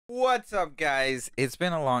What's up, guys? It's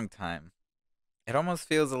been a long time. It almost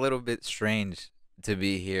feels a little bit strange to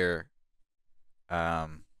be here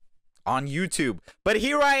on YouTube. But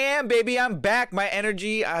here I am, baby. I'm back. My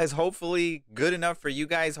energy is hopefully good enough for you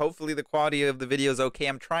guys. Hopefully the quality of the video is okay.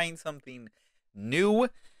 I'm trying something new,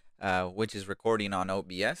 which is recording on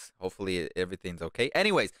OBS. Hopefully everything's okay.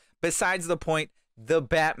 Anyways, besides the point, The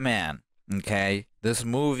Batman, okay? This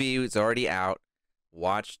movie is already out.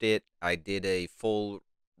 Watched it. I did a full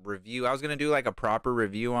review. I was gonna do like a proper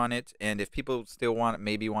review on it, and if people still want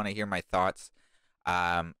to hear my thoughts,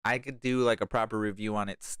 I could do like a proper review on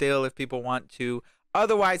it still if people want to.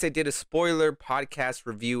 Otherwise, I did a spoiler podcast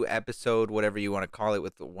review episode, whatever you want to call it,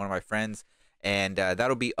 with one of my friends, and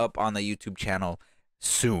that'll be up on the YouTube channel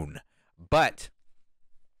soon. But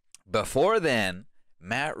before then,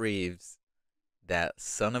 Matt Reeves, that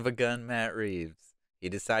son of a gun Matt Reeves, he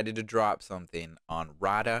decided to drop something on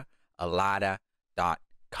RadaAlada.com.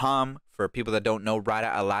 For people that don't know,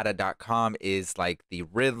 RadaAlada.com is like the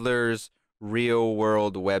Riddler's real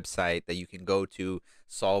world website that you can go to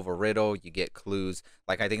solve a riddle. You get clues.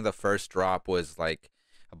 Like, I think the first drop was like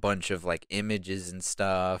a bunch of like images and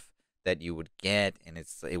stuff that you would get, and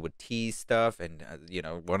it would tease stuff, and you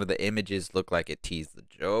know, one of the images looked like it teased the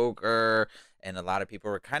Joker, and a lot of people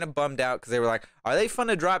were kind of bummed out because they were like, are they fun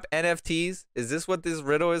to drop NFTs? Is this what this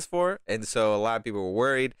riddle is for? And so a lot of people were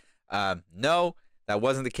worried. No, that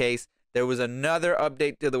wasn't the case. There was another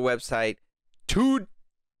update to the website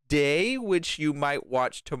today, which you might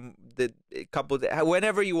watch to the couple of,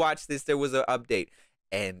 whenever you watch this, there was an update.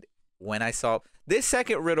 And when I saw this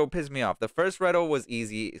second riddle, pissed me off. The first riddle was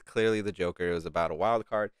easy. It's clearly the Joker. It was about a wild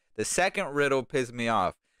card. The second riddle pissed me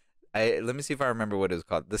off. Let me see if I remember what it was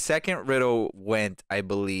called. The second riddle went, I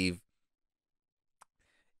believe,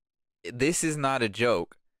 this is not a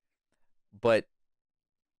joke, but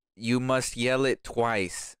you must yell it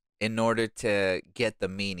twice in order to get the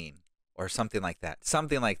meaning, or something like that.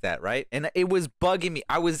 Something like that, right? And it was bugging me.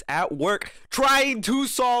 I was at work trying to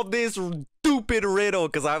solve this stupid riddle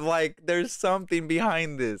because I'm like, there's something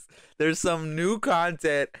behind this. There's some new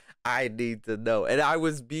content I need to know. And I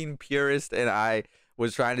was being purist, and I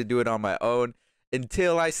was trying to do it on my own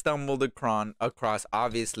until I stumbled across,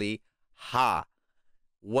 obviously, ha.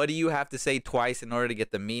 What do you have to say twice in order to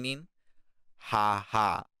get the meaning? Ha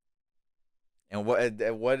ha. And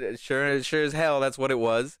what sure as hell, that's what it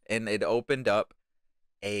was. And it opened up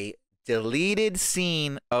a deleted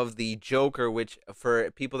scene of the Joker, which,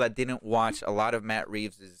 for people that didn't watch a lot of Matt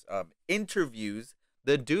Reeves' interviews,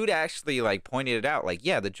 the dude actually like pointed it out. Like,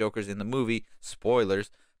 yeah, the Joker's in the movie. Spoilers.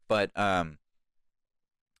 But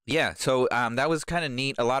yeah, so that was kind of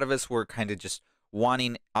neat. A lot of us were kind of just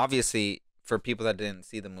wanting, obviously, for people that didn't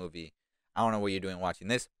see the movie, I don't know what you're doing watching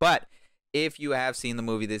this, but if you have seen the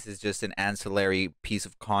movie, this is just an ancillary piece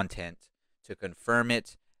of content to confirm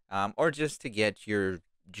it, or just to get your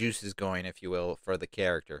juices going, if you will, for the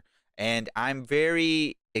character. And I'm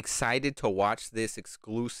very excited to watch this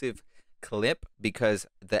exclusive clip because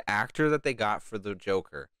the actor that they got for the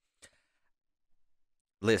Joker,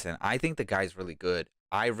 listen, I think the guy's really good.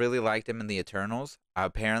 I really liked him in The Eternals.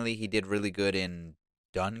 Apparently, he did really good in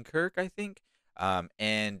Dunkirk, I think,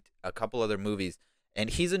 and a couple other movies. And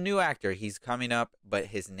he's a new actor. He's coming up, but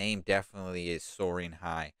his name definitely is soaring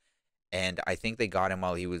high. And I think they got him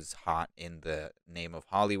while he was hot in The Name of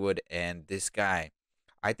Hollywood. And this guy,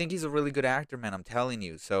 I think he's a really good actor, man. I'm telling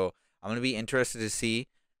you. So I'm going to be interested to see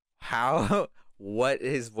what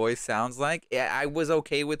his voice sounds like. I was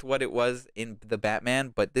okay with what it was in The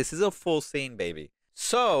Batman, but this is a full scene, baby.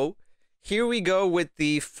 So here we go with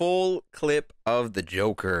the full clip of the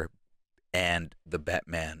Joker and the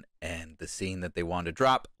Batman and the scene that they want to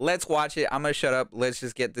drop. Let's watch it. I'm gonna shut up. Let's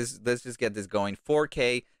just get this going.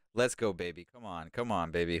 4K. Let's go, baby. Come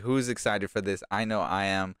on, baby. Who's excited for this? I know I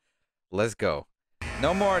am. Let's go.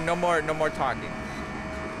 No more talking.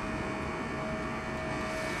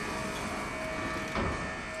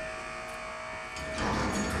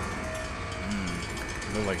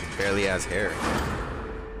 Look like he barely has hair.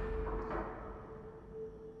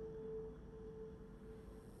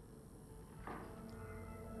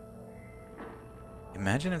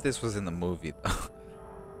 Imagine if this was in the movie, though.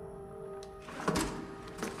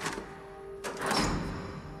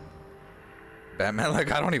 Batman,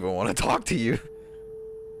 like, I don't even want to talk to you.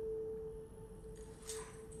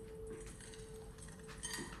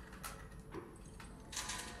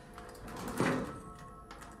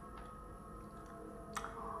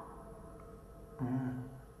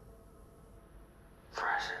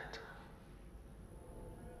 Present.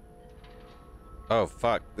 Oh,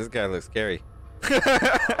 fuck. This guy looks scary. It's our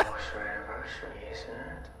anniversary, isn't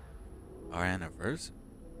it? Our anniversary?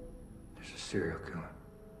 There's a serial killer.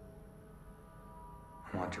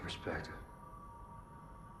 I want your perspective.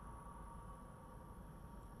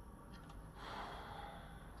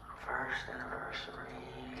 First anniversary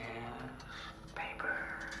paper.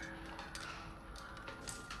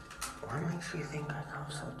 What makes you think I come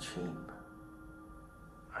so cheap?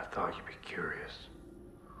 I thought you'd be curious.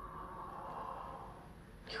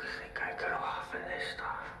 You think I could offer this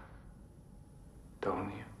stuff?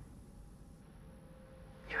 Don't you?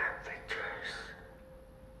 You have pictures.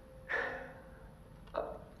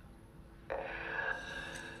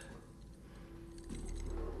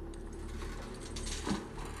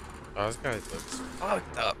 Oh, this guy looks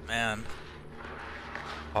fucked up, man.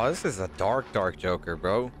 Oh, this is a dark Joker,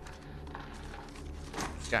 bro.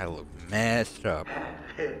 This guy look messed up.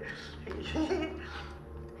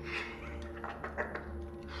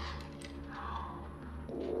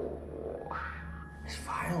 It's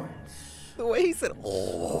violence. The way he said,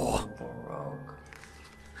 "Oh." Baroque.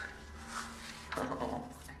 Oh.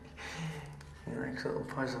 He likes little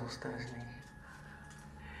puzzles, doesn't he?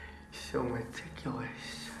 So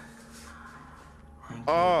meticulous. Like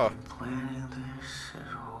Oh. you've been planning this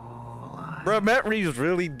his whole life. Bro, Matt Reeves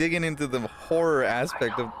really digging into the horror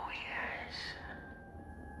aspect of. Oh, yes.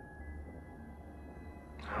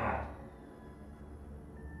 Oh.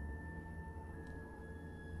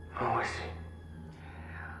 Who is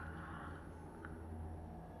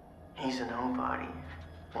he? He's a nobody.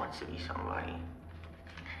 Wants to be somebody.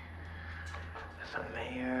 The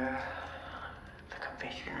mayor, the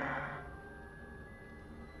commissioner.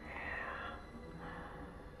 Yeah.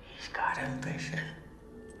 He's got ambition.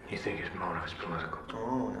 You think his motive is political?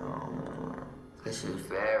 Oh, no. This is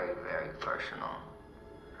very, very personal.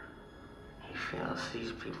 He feels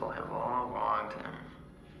these people have all wronged him.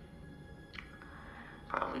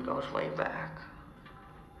 Probably goes way back.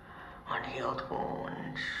 Unhealed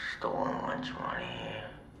wounds, stolen lunch money.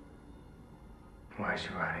 Why is he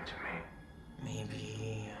writing to me?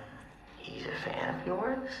 Maybe he's a fan of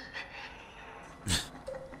yours?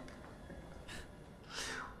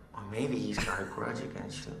 Or maybe he's got a grudge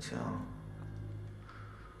against you, too.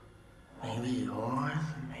 Maybe you're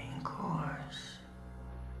the main course.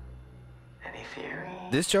 Any theory?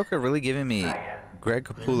 This Joker really giving me Greg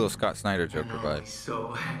Capullo, Scott Snyder Joker vibes. He's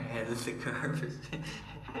so ahead of the curve.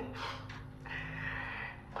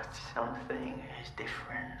 But something is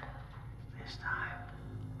different this time.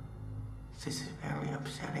 This is very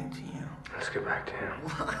upsetting to you. Let's get back to him.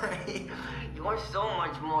 Why? You're so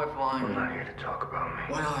much more I'm fun. not here to talk about me.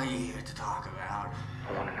 What are you here to talk about?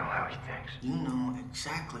 I want to know how he thinks. You know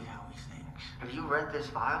exactly how he thinks. Have you read this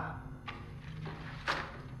file?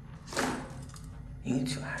 You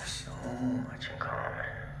two have so much in common.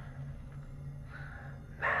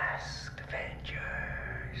 Masked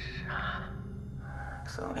Avengers.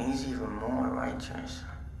 So he's even more righteous.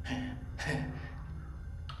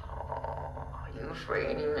 Oh, you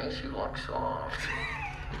afraid he makes you look soft?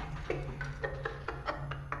 You're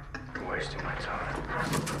wasting my time.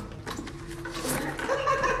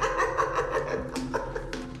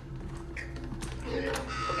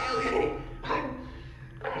 Okay.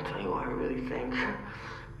 I'll tell you what I really think.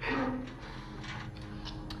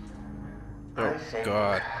 Oh,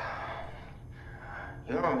 God.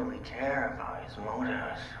 You don't really care about his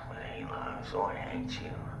motives, whether he loves or hates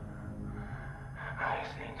you. I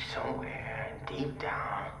think somewhere deep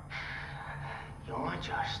down, you're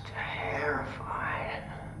just terrified.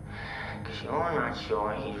 Because you're not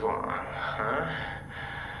sure he's wrong, huh?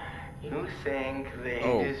 You think they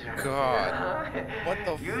Oh, deserve God. it. What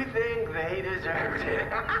the You think they deserved it.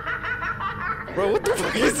 Bro, what the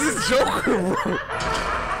fuck is this Joker, bro?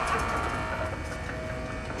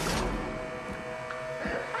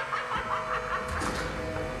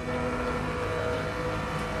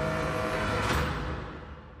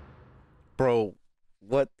 Bro,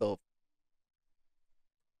 what the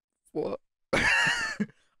what?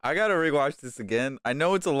 I gotta rewatch this again. I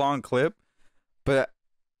know it's a long clip, but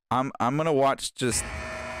I'm gonna watch just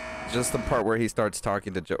the part where he starts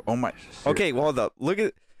talking to Joe. Oh my. Okay, well, hold up. Look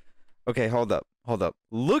at. Okay, hold up.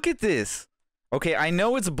 Look at this. Okay, I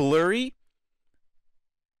know it's blurry.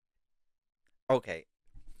 Okay.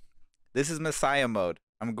 This is Messiah mode.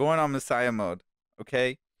 I'm going on Messiah mode.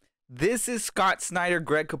 Okay. This is Scott Snyder,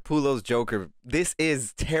 Greg Capullo's Joker. This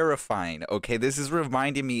is terrifying, okay? This is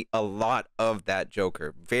reminding me a lot of that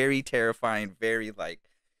Joker. Very terrifying, very, like,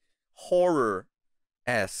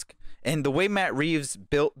 horror-esque. And the way Matt Reeves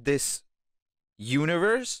built this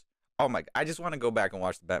universe, oh my, I just want to go back and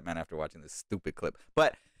watch the Batman after watching this stupid clip.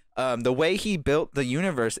 But the way he built the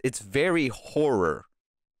universe, it's very horror.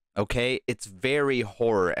 Okay, it's very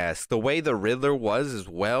horror-esque. The way the Riddler was as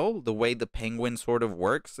well, the way the Penguin sort of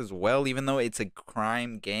works as well, even though it's a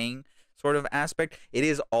crime gang sort of aspect, it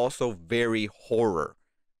is also very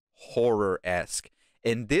horror-esque.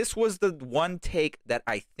 And this was the one take that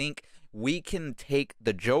I think we can take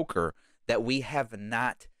the Joker that we have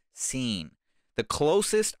not seen. The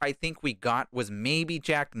closest I think we got was maybe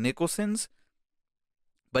Jack Nicholson's,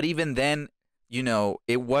 but even then, you know,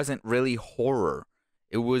 it wasn't really horror.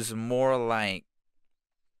 It was more like,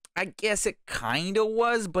 I guess it kind of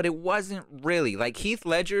was, but it wasn't really. Like Heath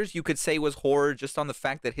Ledger's, you could say was horror just on the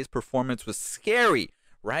fact that his performance was scary,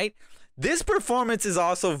 right? This performance is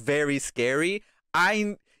also very scary.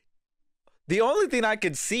 The only thing I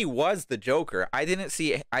could see was the Joker. I didn't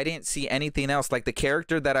see anything else. Like the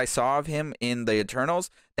character that I saw of him in the Eternals,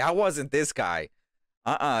 that wasn't this guy.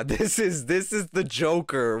 This is the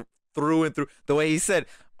Joker through and through. The way he said,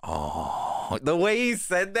 "Oh," the way he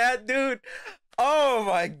said that, dude. Oh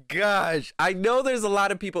my gosh. I know there's a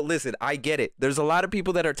lot of people. Listen, I get it. There's a lot of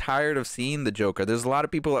people that are tired of seeing the Joker. There's a lot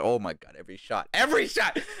of people that, oh my God, every shot.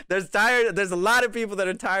 There's a lot of people that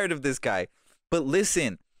are tired of this guy. But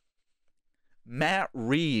listen, Matt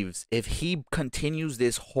Reeves, if he continues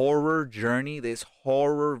this horror journey, this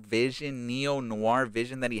horror vision, neo-noir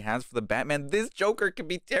vision that he has for the Batman, this Joker can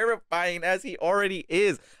be terrifying as he already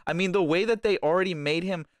is. I mean, the way that they already made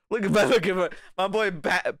him, look at my boy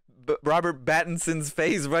Robert Pattinson's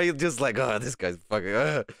face, right? Just like, oh, this guy's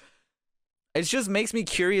fucking, It just makes me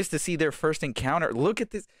curious to see their first encounter. Look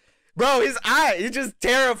at this. Bro, his eye, it's just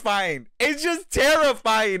terrifying. It's just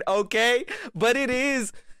terrifying, okay? But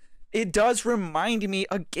it does remind me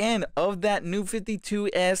again of that New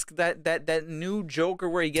 52-esque, that new Joker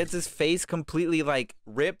where he gets his face completely like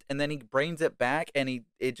ripped and then he brings it back and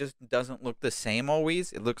it just doesn't look the same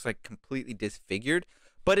always. It looks like completely disfigured.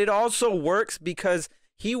 But it also works because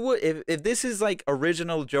he would, if this is like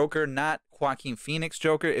original Joker, not Joaquin Phoenix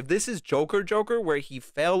Joker, if this is Joker where he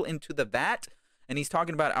fell into the vat and he's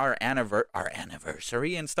talking about our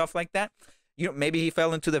anniversary and stuff like that, you know, maybe he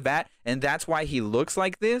fell into the vat and that's why he looks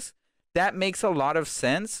like this. That makes a lot of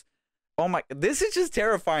sense. Oh my, this is just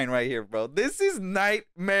terrifying right here, bro. This is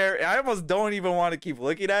nightmare. I almost don't even want to keep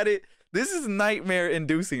looking at it. This is nightmare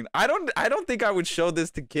inducing. I don't think I would show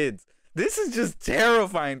this to kids. This is just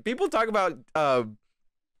terrifying. People talk about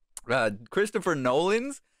Christopher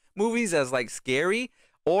Nolan's movies as like scary,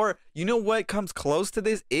 or you know what comes close to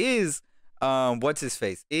this is what's his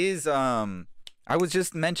face? I was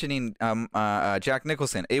just mentioning Jack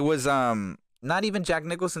Nicholson. It was not even Jack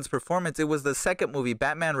Nicholson's performance. It was the second movie,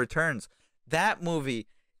 Batman Returns. That movie,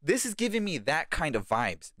 this is giving me that kind of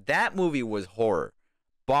vibes. That movie was horror.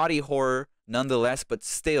 Body horror, nonetheless, but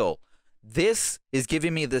still, this is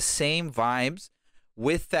giving me the same vibes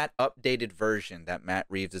with that updated version that Matt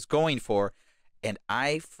Reeves is going for, and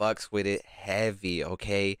I fucks with it heavy,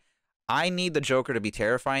 okay? I need the Joker to be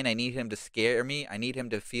terrifying. I need him to scare me. I need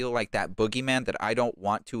him to feel like that boogeyman that I don't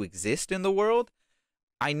want to exist in the world.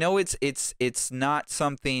 I know it's not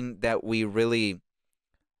something that we really.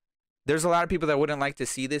 There's a lot of people that wouldn't like to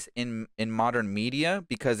see this in modern media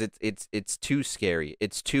because it's too scary.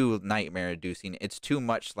 It's too nightmare inducing. It's too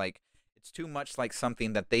much like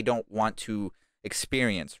something that they don't want to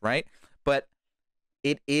experience, right? But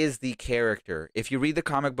it is the character. If you read the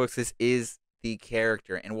comic books, this is the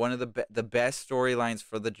character, and one of the best storylines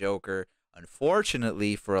for the Joker,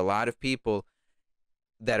 unfortunately for a lot of people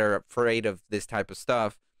that are afraid of this type of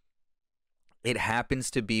stuff, it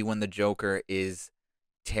happens to be when the Joker is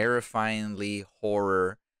terrifyingly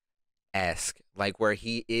horror-esque, like where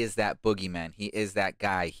he is that boogeyman, he is that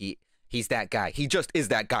guy, he's that guy, he just is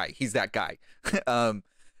that guy, he's that guy.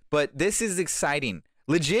 But this is exciting.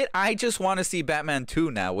 Legit, I just want to see Batman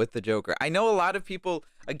 2 now with the Joker. I know a lot of people,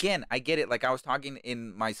 again, I get it, like I was talking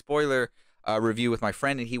in my spoiler review with my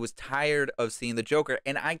friend, and he was tired of seeing the Joker,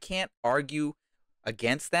 and I can't argue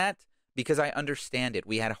against that because I understand it.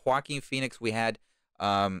 We had Joaquin Phoenix, we had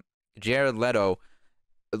Jared Leto.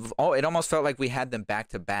 Oh, it almost felt like we had them back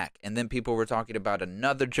to back, and then people were talking about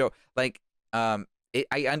another Joker. Like, I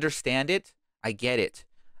understand it, I get it,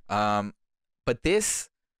 but this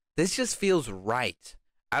just feels right.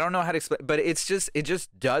 I don't know how to explain, but it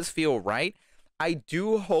just does feel right. I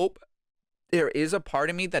do hope there is a part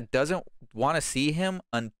of me that doesn't want to see him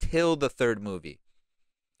until the third movie.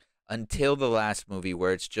 Until the last movie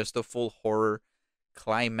where it's just a full horror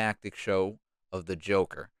climactic show of the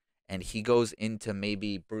Joker. And he goes into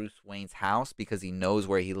maybe Bruce Wayne's house because he knows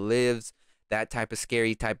where he lives. That type of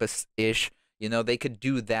scary type of ish. You know, they could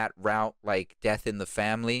do that route like Death in the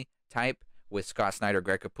Family type with Scott Snyder,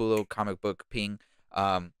 Greg Capullo, comic book ping.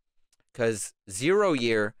 Because Zero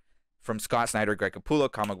Year from Scott Snyder, Greg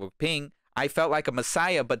Capullo, Comic Book Ping. I felt like a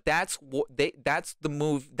messiah, but that's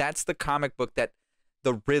the comic book that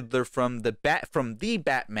the Riddler from the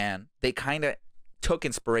Batman, they kind of took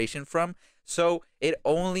inspiration from. So it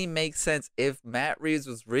only makes sense if Matt Reeves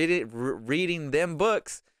was reading them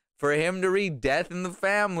books, for him to read Death in the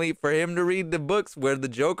Family, for him to read the books where the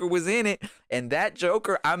Joker was in it. And that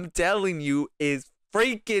Joker, I'm telling you, is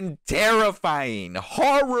freaking terrifying,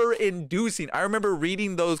 horror inducing. I remember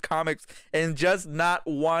reading those comics and just not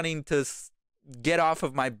wanting to get off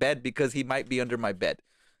of my bed because he might be under my bed.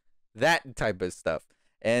 That type of stuff.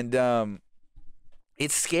 And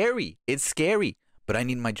it's scary. It's scary. But I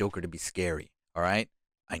need my Joker to be scary. All right?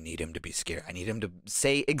 I need him to be scary. I need him to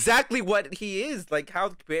say exactly what he is, like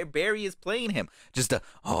how Barry is playing him. Just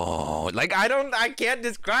I can't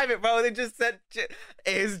describe it, bro. They just said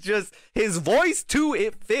it's just his voice too.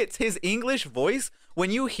 It fits his English voice. When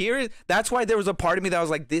you hear it, that's why there was a part of me that was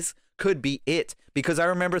like, this could be it, because I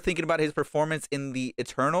remember thinking about his performance in the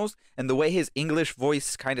Eternals and the way his English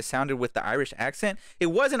voice kind of sounded with the Irish accent. It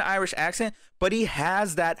was an Irish accent, but he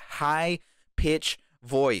has that high pitch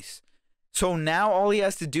voice. So now all he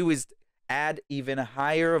has to do is add even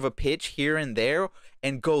higher of a pitch here and there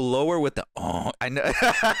and go lower with the I know.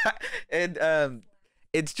 And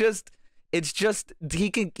it's just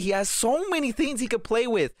he has so many things he could play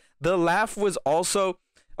with. The laugh was also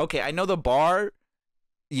okay. I know the bar,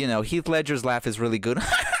 you know, Heath Ledger's laugh is really good.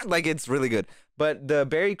 Like, it's really good. But the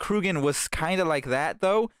Barry Keoghan was kind of like that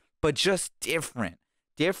though, but just different.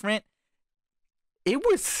 It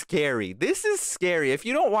was scary. This is scary. If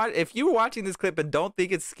you're watching this clip and don't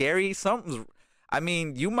think it's scary, I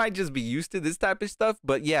mean, you might just be used to this type of stuff.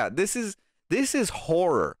 But yeah, this is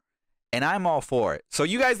horror, and I'm all for it. So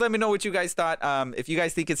you guys let me know what you guys thought. If you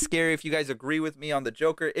guys think it's scary, if you guys agree with me on the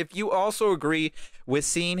Joker, if you also agree with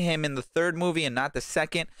seeing him in the third movie and not the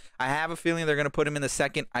second. I have a feeling they're going to put him in the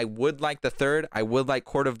second. I would like the third. I would like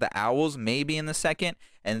Court of the Owls maybe in the second,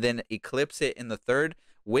 and then eclipse it in the third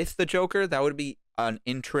with the Joker. That would be an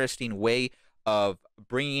interesting way of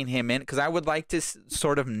bringing him in, because I would like to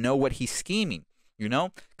sort of know what he's scheming, you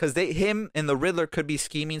know, because him and the Riddler could be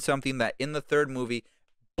scheming something that in the third movie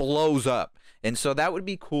blows up, and so that would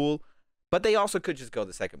be cool. But they also could just go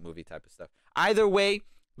the second movie type of stuff. Either way,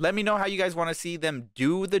 let me know how you guys want to see them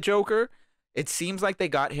do the Joker. It seems like they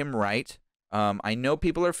got him right. I know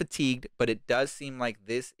people are fatigued, but it does seem like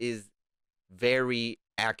this is very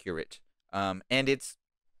accurate, and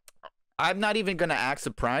I'm not even going to act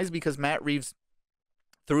surprised, because Matt Reeves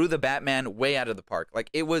threw the Batman way out of the park.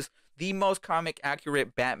 Like, it was the most comic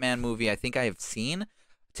accurate Batman movie I think I have seen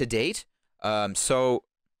to date. So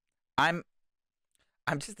I'm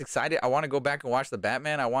just excited. I want to go back and watch the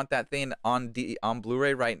Batman. I want that thing on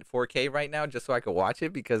Blu-ray 4K right now, just so I could watch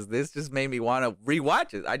it, because this just made me want to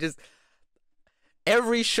rewatch it.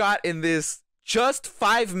 Every shot in this just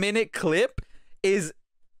 5-minute clip is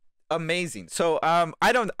amazing. So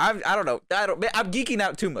I don't know. I'm geeking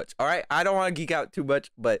out too much. All right, I don't want to geek out too much,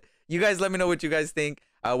 but you guys let me know what you guys think.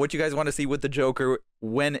 What you guys want to see with the Joker,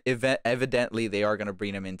 when evidently they are going to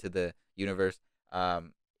bring him into the universe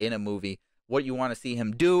in a movie. What you want to see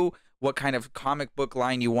him do, what kind of comic book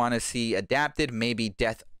line you want to see adapted, maybe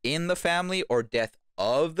Death in the Family or Death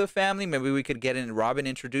of the Family. Maybe we could get in Robin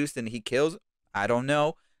introduced and he kills. I don't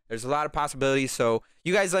know. There's a lot of possibilities. So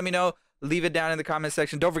you guys let me know. Leave it down in the comment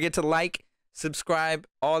section. Don't forget to like, subscribe,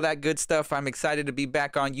 all that good stuff. I'm excited to be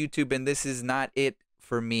back on YouTube, and this is not it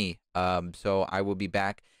for me. So I will be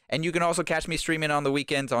back. And you can also catch me streaming on the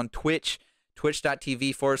weekends on Twitch,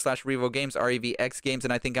 twitch.tv/Revo Games, REVX Games.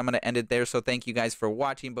 And I think I'm going to end it there. So thank you guys for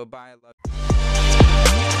watching. Bye-bye. I love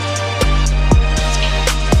you.